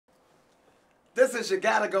This is You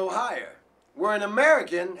Gotta Go Higher, where an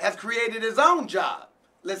American has created his own job.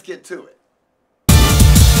 Let's get to it.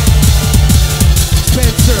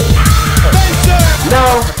 Spencer!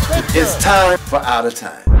 Now it's time for Out of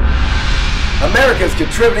Time. Americans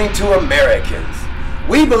contributing to Americans.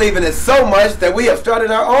 We believe in it so much that we have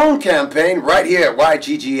started our own campaign right here at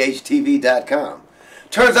ygghtv.com.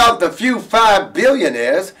 Turns out the few 5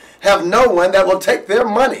 billionaires have no one that will take their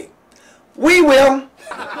money. We will.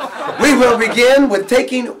 We will begin with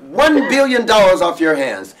taking $1 billion off your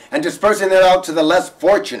hands and dispersing it out to the less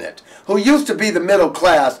fortunate, who used to be the middle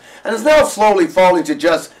class and is now slowly falling to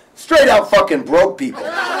just straight out fucking broke people.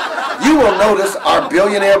 You will notice our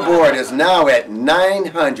billionaire board is now at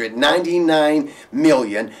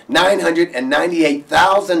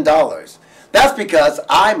 $999,998,000. That's because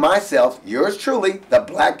I, myself, yours truly, the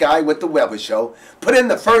black guy with the webishow, put in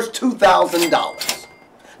the first $2,000.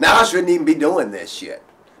 Now, I shouldn't even be doing this shit,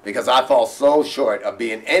 because I fall so short of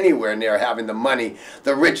being anywhere near having the money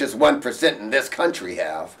the richest 1% in this country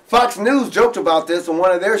have. Fox News joked about this on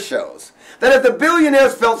one of their shows, that if the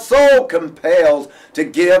billionaires felt so compelled to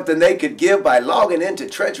give, then they could give by logging into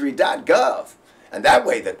treasury.gov. And that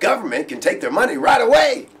way the government can take their money right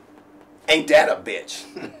away. Ain't that a bitch?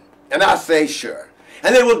 And I say sure.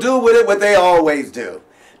 And they will do with it what they always do.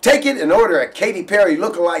 Take it and order a Katy Perry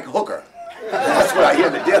lookalike hooker. That's what I hear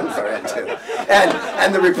the Dems are into.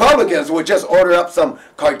 And the Republicans will just order up some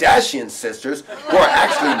Kardashian sisters who are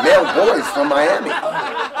actually male boys from Miami.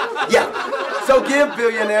 Yeah, so give,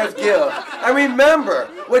 billionaires, give. And remember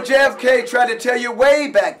what JFK tried to tell you way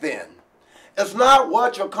back then. It's not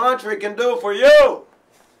what your country can do for you.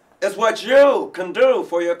 It's what you can do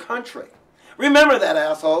for your country. Remember that,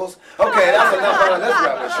 assholes. Okay, that's enough out of this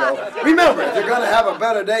rabbit show. Remember, if you're going to have a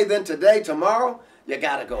better day than today, tomorrow, you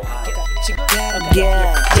gotta go higher.